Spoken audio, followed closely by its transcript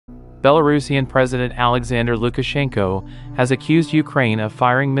Belarusian President Alexander Lukashenko has accused Ukraine of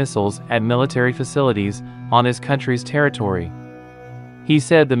firing missiles at military facilities on his country's territory. He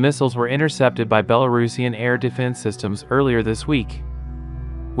said the missiles were intercepted by Belarusian air defense systems earlier this week.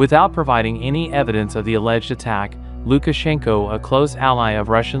 Without providing any evidence of the alleged attack, Lukashenko, a close ally of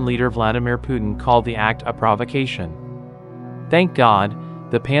Russian leader Vladimir Putin, called the act a provocation. "Thank God,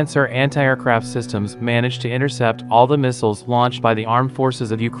 the Panzer anti-aircraft systems managed to intercept all the missiles launched by the armed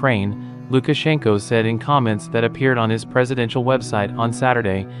forces of Ukraine," Lukashenko said in comments that appeared on his presidential website on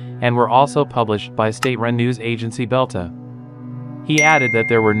Saturday and were also published by state-run news agency Belta. He added that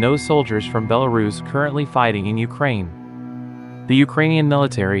there were no soldiers from Belarus currently fighting in Ukraine. The Ukrainian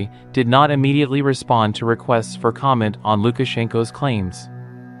military did not immediately respond to requests for comment on Lukashenko's claims.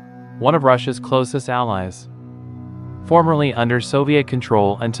 One of Russia's closest allies. Formerly under Soviet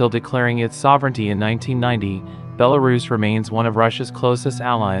control until declaring its sovereignty in 1990, Belarus remains one of Russia's closest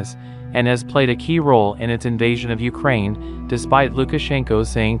allies and has played a key role in its invasion of Ukraine, despite Lukashenko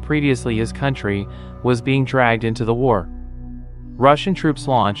saying previously his country was being dragged into the war. Russian troops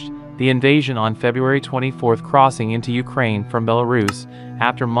launched the invasion on February 24, crossing into Ukraine from Belarus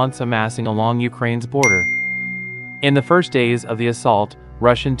after months amassing along Ukraine's border. In the first days of the assault,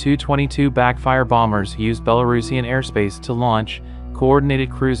 Russian Tu-22 backfire bombers used Belarusian airspace to launch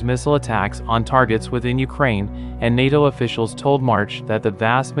coordinated cruise missile attacks on targets within Ukraine, and NATO officials told March that the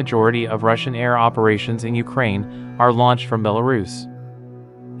vast majority of Russian air operations in Ukraine are launched from Belarus.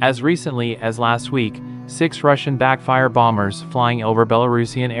 As recently as last week, 6 Russian backfire bombers flying over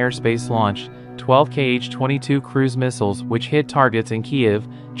Belarusian airspace launched 12 Kh-22 cruise missiles which hit targets in Kyiv,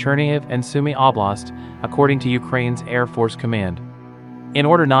 Chernihiv and Sumy Oblast, according to Ukraine's Air Force Command. In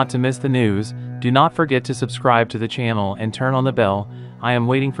order not to miss the news, do not forget to subscribe to the channel and turn on the bell. I am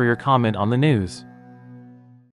waiting for your comment on the news.